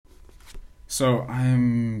So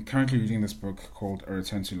I'm currently reading this book called A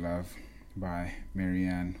Return to Love by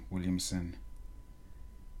Marianne Williamson,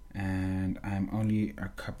 and I'm only a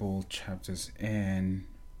couple chapters in,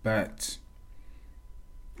 but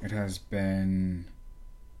it has been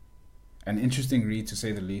an interesting read to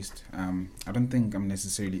say the least. I don't think I'm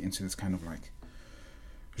necessarily into this kind of like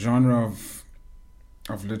genre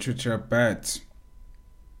of literature, but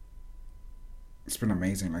it's been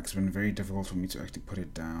amazing. Like, it's been very difficult for me to actually put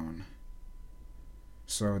it down.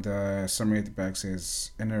 So the summary at the back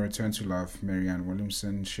says, in A Return to Love, Marianne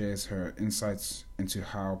Williamson shares her insights into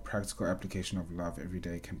how practical application of love every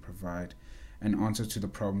day can provide an answer to the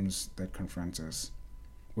problems that confront us,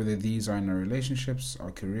 whether these are in our relationships,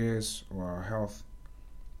 our careers, or our health.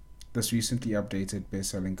 This recently updated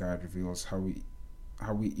best-selling guide reveals how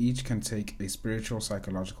we each can take a spiritual,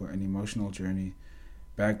 psychological, and emotional journey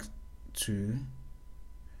back to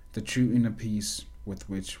the true inner peace with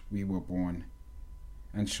which we were born,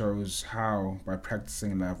 and shows how, by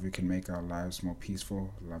practicing love, we can make our lives more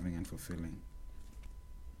peaceful, loving, and fulfilling.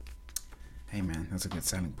 Hey man, that's a good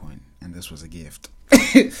selling point, and this was a gift.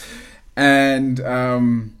 And I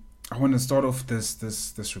want to start off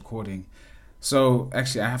this recording. So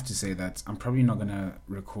actually, I have to say that I'm probably not gonna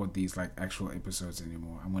record these like actual episodes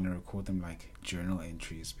anymore. I'm gonna record them like journal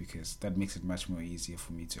entries, because that makes it much more easier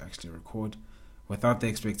for me to actually record without the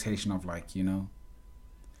expectation of like,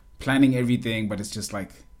 planning everything, but it's just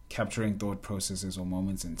like capturing thought processes or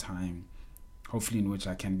moments in time, hopefully in which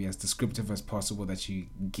I can be as descriptive as possible, that you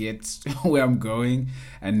get where I'm going,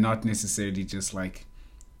 and not necessarily just like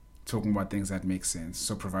talking about things that make sense,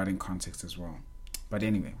 so providing context as well. But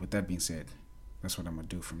anyway, with that being said, that's what I'm gonna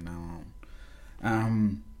do from now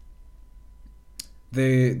on.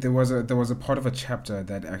 There was a part of a chapter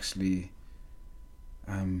that actually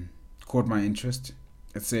caught my interest.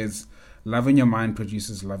 It says, love in your mind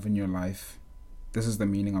produces love in your life. This is the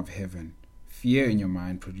meaning of heaven. Fear in your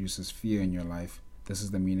mind produces fear in your life. This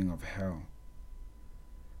is the meaning of hell.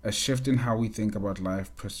 A shift in how we think about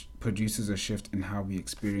life produces a shift in how we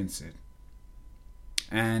experience it.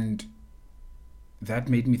 And that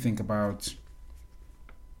made me think about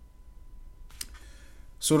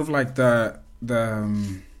sort of like the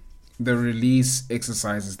release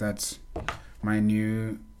exercises that my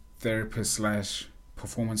new therapist /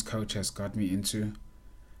 performance coach has got me into.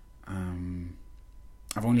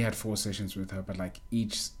 I've only had 4 sessions with her, but like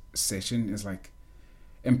each session is like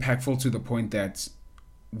impactful to the point that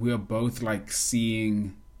we're both like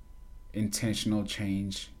seeing intentional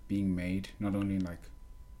change being made, not only like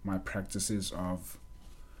my practices of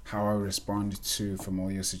how I respond to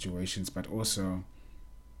familiar situations, but also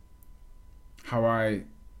how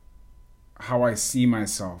I see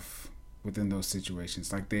myself within those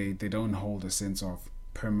situations. Like they don't hold a sense of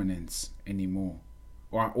permanence anymore,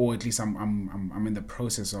 or at least I'm in the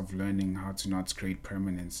process of learning how to not create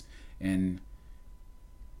permanence in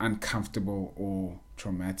uncomfortable or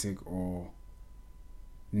traumatic or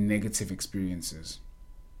negative experiences.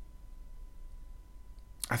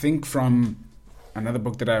 I think from another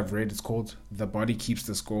book that I've read, it's called The Body Keeps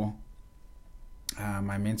the Score.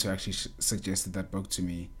 My mentor actually suggested that book to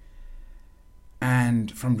me,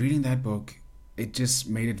 and from reading that book, it just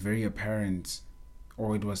made it very apparent,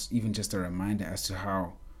 or it was even just a reminder as to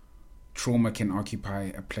how trauma can occupy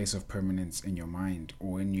a place of permanence in your mind,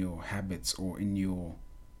 or in your habits, or in your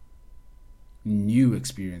new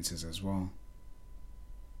experiences as well.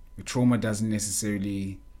 The trauma doesn't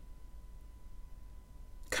necessarily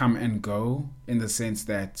come and go, in the sense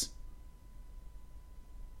that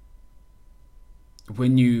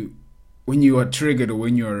when you are triggered, or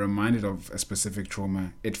when you are reminded of a specific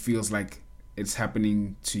trauma, it feels like it's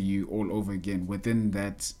happening to you all over again within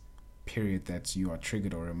that period that you are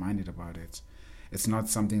triggered or reminded about it. It's not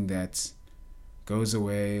something that goes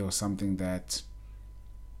away or something that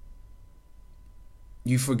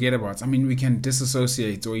you forget about. I mean, we can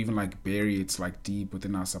disassociate or even like bury it like deep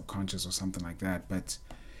within our subconscious or something like that, but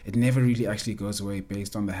it never really actually goes away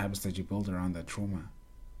based on the habits that you build around that trauma.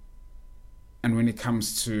 And when it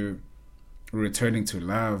comes to returning to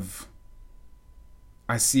love,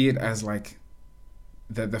 I see it as like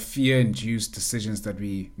the fear-induced decisions that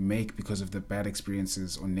we make because of the bad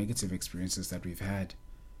experiences or negative experiences that we've had,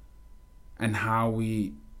 and how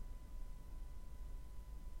we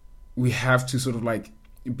have to sort of like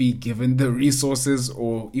be given the resources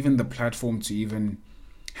or even the platform to even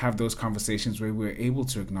have those conversations where we're able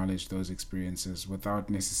to acknowledge those experiences without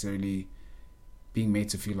necessarily being made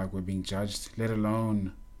to feel like we're being judged, let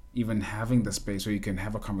alone even having the space where you can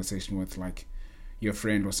have a conversation with like your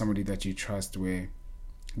friend or somebody that you trust, where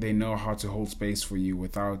they know how to hold space for you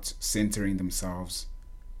without centering themselves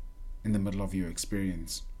in the middle of your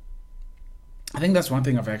experience. I think that's one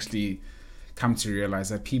thing I've actually come to realize,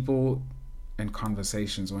 that people in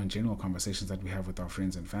conversations, or in general conversations that we have with our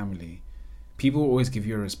friends and family, people always give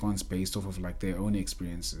you a response based off of like their own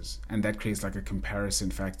experiences, and that creates like a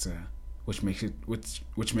comparison factor, which makes it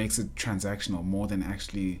transactional more than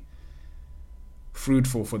actually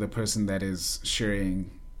fruitful for the person that is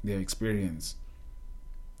sharing their experience.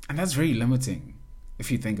 And that's very limiting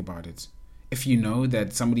if you think about it. If you know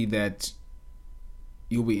that somebody that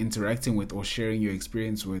you'll be interacting with or sharing your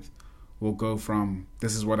experience with will go from,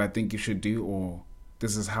 this is what I think you should do, or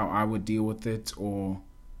this is how I would deal with it, or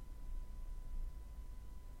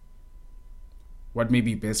what may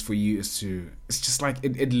be best for you, it's just like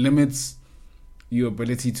it limits your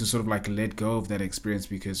ability to sort of like let go of that experience,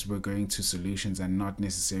 because we're going to solutions and not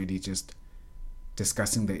necessarily just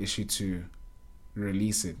discussing the issue to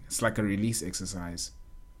release it. It's like a release exercise.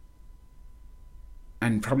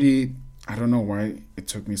 And probably, I don't know why it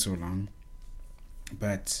took me so long,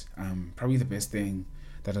 but probably the best thing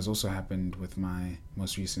that has also happened with my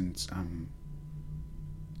most recent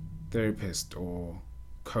therapist or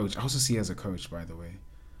coach, I also see her as a coach, by the way.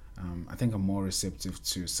 I think I'm more receptive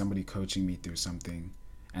to somebody coaching me through something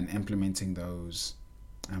and implementing those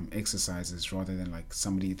exercises, rather than like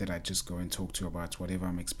somebody that I just go and talk to about whatever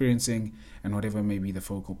I'm experiencing and whatever may be the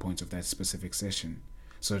focal point of that specific session.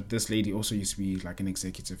 So this lady also used to be like an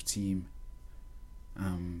executive team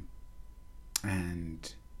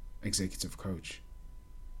and executive coach.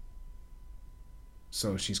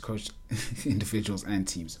 So she's coached individuals and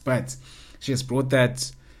teams, but she has brought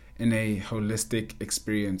that in a holistic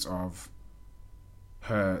experience of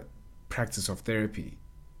her practice of therapy.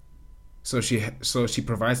 So she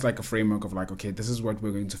provides like a framework of like, okay, this is what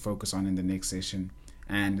we're going to focus on in the next session,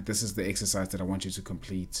 and this is the exercise that I want you to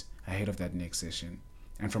complete ahead of that next session.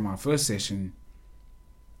 And from our first session,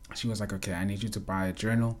 she was like, okay, I need you to buy a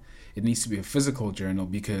journal. It needs to be a physical journal,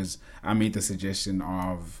 because I made the suggestion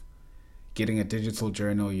of getting a digital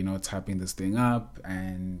journal, typing this thing up,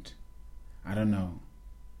 and I don't know.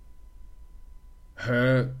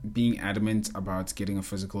 Her being adamant about getting a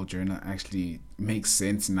physical journal actually makes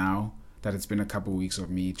sense now that it's been a couple of weeks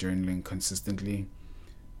of me journaling consistently,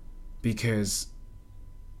 because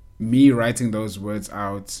me writing those words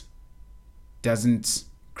out doesn't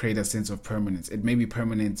create a sense of permanence. It may be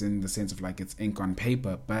permanent in the sense of like it's ink on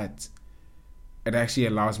paper, but it actually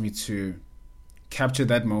allows me to capture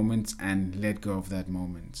that moment and let go of that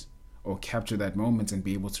moment, or capture that moment and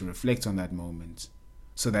be able to reflect on that moment,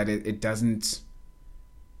 so that it doesn't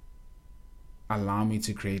allow me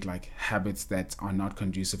to create like habits that are not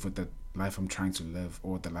conducive with the life I'm trying to live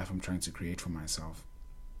or the life I'm trying to create for myself.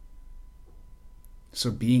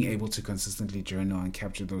 So being able to consistently journal and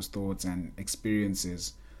capture those thoughts and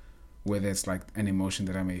experiences, whether it's like an emotion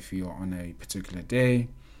that I may feel on a particular day,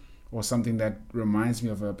 or something that reminds me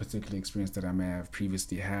of a particular experience that I may have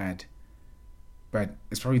previously had, but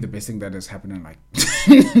it's probably the best thing that has happened in like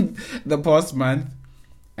the past month.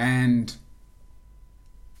 And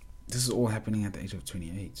this is all happening at the age of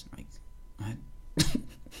 28. Like, what?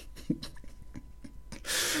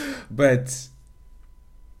 But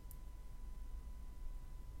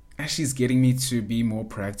as she's getting me to be more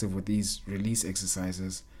proactive with these release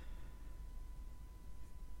exercises,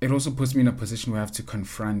 it also puts me in a position where I have to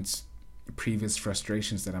confront previous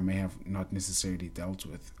frustrations that I may have not necessarily dealt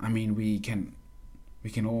with. I mean, we can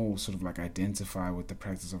all sort of like identify with the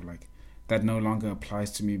practice of like, that no longer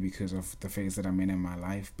applies to me because of the phase that I'm in my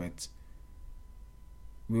life, but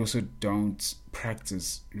we also don't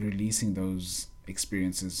practice releasing those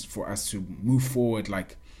experiences for us to move forward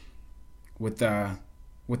like with a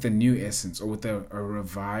new essence, or with a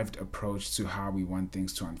revived approach to how we want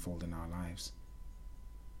things to unfold in our lives.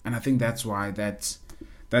 And I think that's why that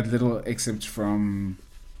little excerpt from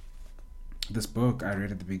this book I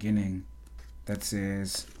read at the beginning that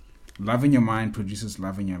says, love in your mind produces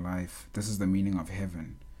love in your life. This is the meaning of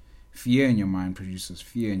heaven. Fear in your mind produces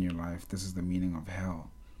fear in your life. This is the meaning of hell.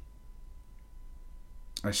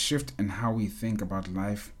 A shift in how we think about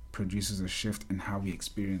life produces a shift in how we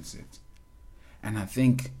experience it. And I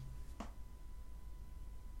think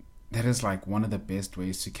that is like one of the best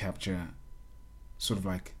ways to capture sort of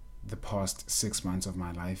like the past 6 months of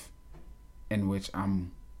my life, in which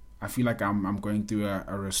I feel like I'm going through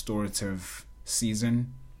a restorative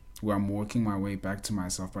season where I'm working my way back to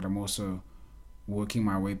myself, but I'm also working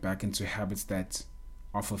my way back into habits that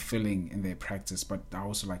are fulfilling in their practice, but are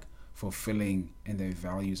also like fulfilling in their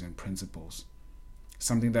values and principles.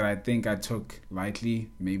 Something that I think I took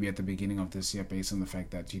lightly maybe at the beginning of this year, based on the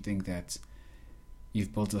fact that you think that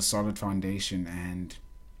you've built a solid foundation and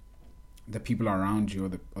the people around you,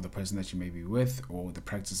 or the person that you may be with, or the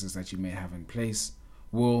practices that you may have in place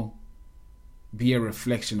will be a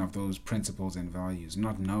reflection of those principles and values,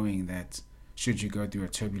 not knowing that should you go through a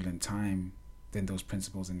turbulent time, then those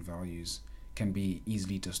principles and values can be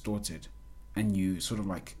easily distorted, and you sort of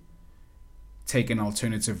like take an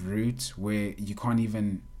alternative route where you can't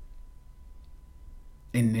even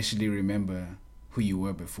initially remember who you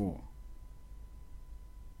were before,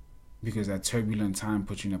 because that turbulent time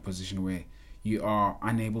puts you in a position where you are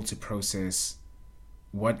unable to process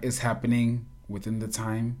what is happening within the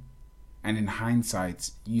time, and in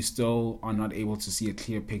hindsight you still are not able to see a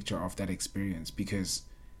clear picture of that experience, because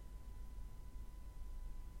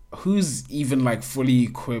who's even like fully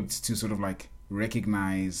equipped to sort of like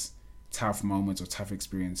recognize tough moments or tough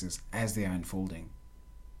experiences as they are unfolding?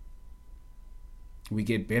 We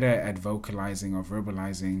get better at vocalizing or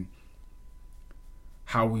verbalizing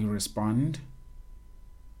how we respond,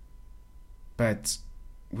 but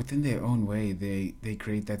within their own way they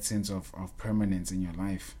create that sense of permanence in your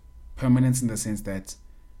life. Permanence in the sense that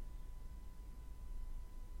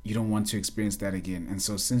you don't want to experience that again. And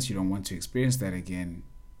so since you don't want to experience that again,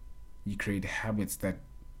 you create habits that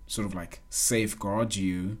sort of like safeguard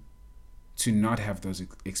you to not have those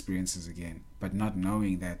experiences again, but not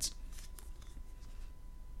knowing that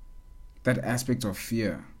that aspect of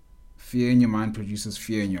fear in your mind produces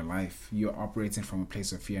fear in your life. You're operating from a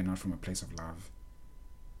place of fear, not from a place of love.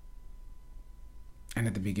 And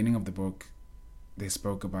at the beginning of the book, they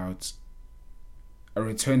spoke about a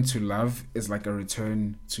return to love is like a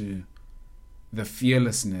return to the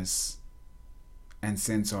fearlessness and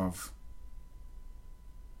sense of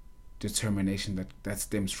determination that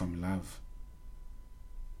stems from love.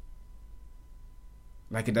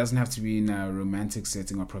 Like, it doesn't have to be in a romantic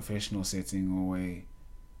setting or professional setting or a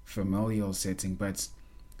familial setting, but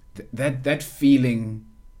that feeling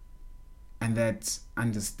and that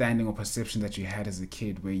understanding or perception that you had as a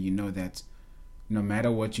kid, where you know that no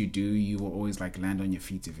matter what you do, you will always like land on your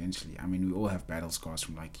feet eventually. I mean, we all have battle scars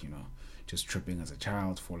from like, just tripping as a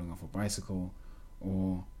child, falling off a bicycle,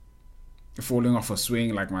 or falling off a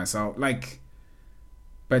swing like myself.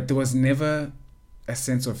 But there was never a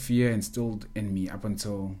sense of fear instilled in me up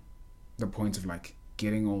until the point of like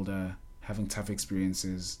getting older, having tough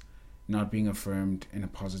experiences, not being affirmed in a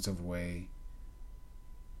positive way.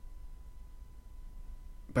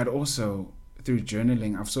 But also through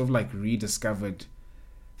journaling, I've sort of like rediscovered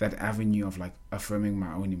that avenue of like affirming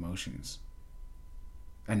my own emotions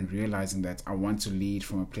and realizing that I want to lead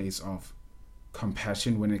from a place of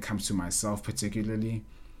compassion when it comes to myself particularly,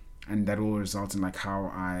 and that will result in like how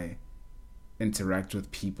I interact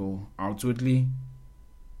with people outwardly.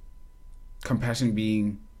 Compassion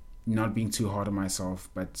being not being too hard on myself,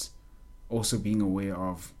 but also being aware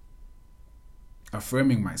of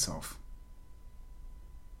affirming myself.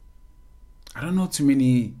 I don't know too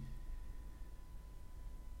many,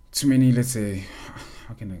 let's say,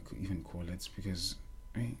 how can I even call it? Because,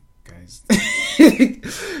 guys,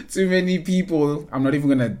 too many people, I'm not even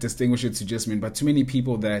going to distinguish it to just men, but too many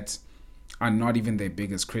people that are not even their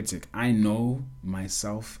biggest critic. I know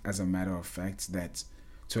myself, as a matter of fact, that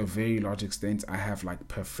to a very large extent, I have like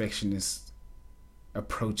perfectionist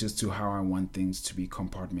approaches to how I want things to be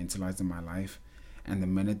compartmentalized in my life. And the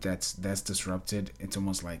minute that's disrupted, it's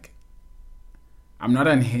almost like I'm not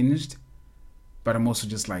unhinged, but I'm also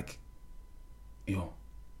just like,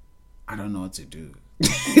 I don't know what to do.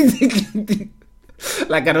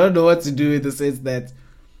 Like, I don't know what to do in the sense that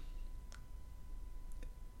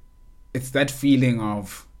it's that feeling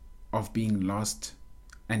of being lost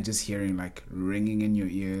and just hearing like ringing in your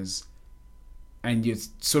ears, and you're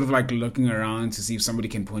sort of like looking around to see if somebody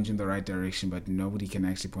can point you in the right direction, but nobody can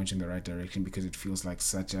actually point you in the right direction because it feels like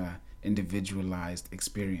such a individualized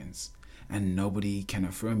experience. And nobody can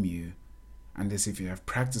affirm you unless if you have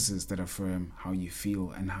practices that affirm how you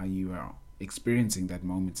feel and how you are experiencing that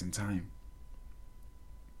moment in time.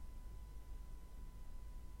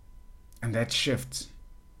 And that shift,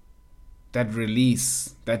 that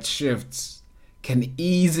release, that shift can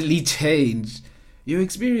easily change your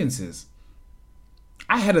experiences.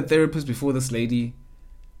 I had a therapist before this lady,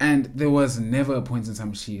 and there was never a point in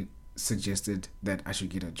time she suggested that I should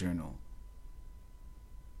get a journal.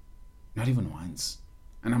 Not even once.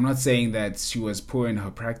 And I'm not saying that she was poor in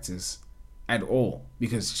her practice at all,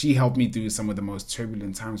 because she helped me through some of the most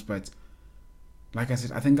turbulent times. But like I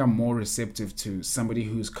said, I think I'm more receptive to somebody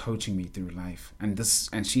who's coaching me through life. And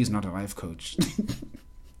she's not a life coach.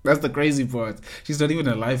 That's the crazy part. She's not even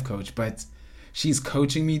a life coach, but she's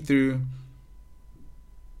coaching me through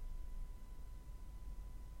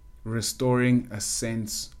restoring a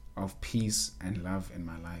sense of peace and love in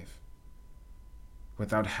my life.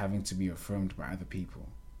 without having to be affirmed by other people,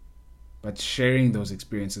 but sharing those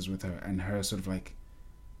experiences with her, and her sort of like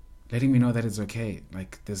letting me know that it's okay.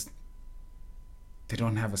 Like they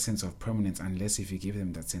don't have a sense of permanence unless if you give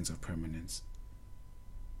them that sense of permanence.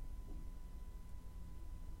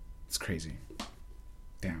 It's crazy.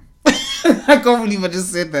 Damn. I can't believe I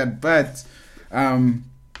just said that. But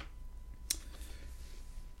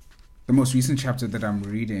the most recent chapter that I'm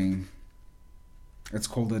reading, it's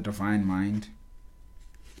called The Divine Mind.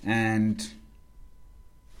 And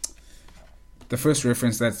the first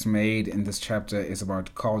reference that's made in this chapter is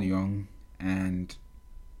about Carl Jung and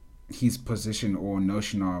his position or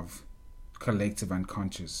notion of collective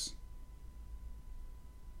unconscious.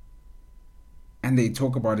 And they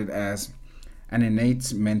talk about it as an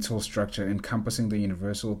innate mental structure encompassing the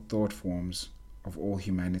universal thought forms of all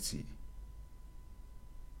humanity.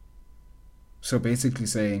 So basically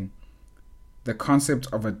saying the concept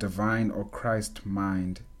of a divine or Christ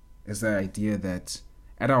mind is the idea that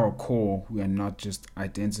at our core we are not just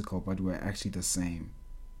identical, but we're actually the same.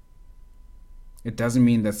 It doesn't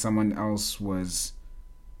mean that someone else was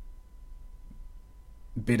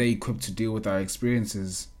better equipped to deal with our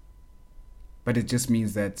experiences, but it just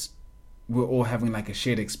means that we're all having like a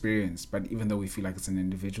shared experience, but even though we feel like it's an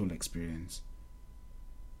individual experience.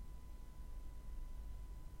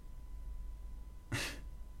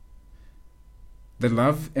 The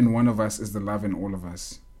love in one of us is the love in all of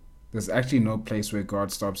us. There's actually no place where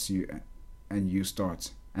God stops you and you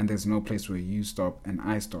start, and there's no place where you stop and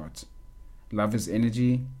I start. Love is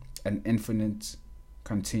energy, an infinite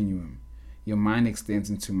continuum. Your mind extends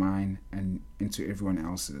into mine and into everyone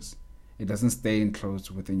else's. It doesn't stay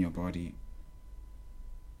enclosed within your body.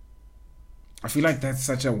 I feel like that's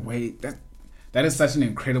such a way, that is such an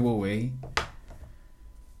incredible way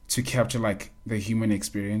to capture like the human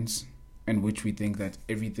experience, in which we think that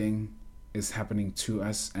everything is happening to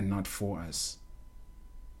us and not for us.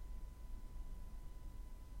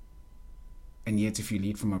 And yet if you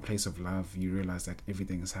lead from a place of love, you realize that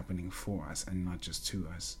everything is happening for us and not just to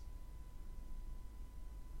us.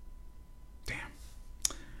 Damn.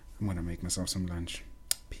 I'm gonna make myself some lunch.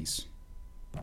 Peace.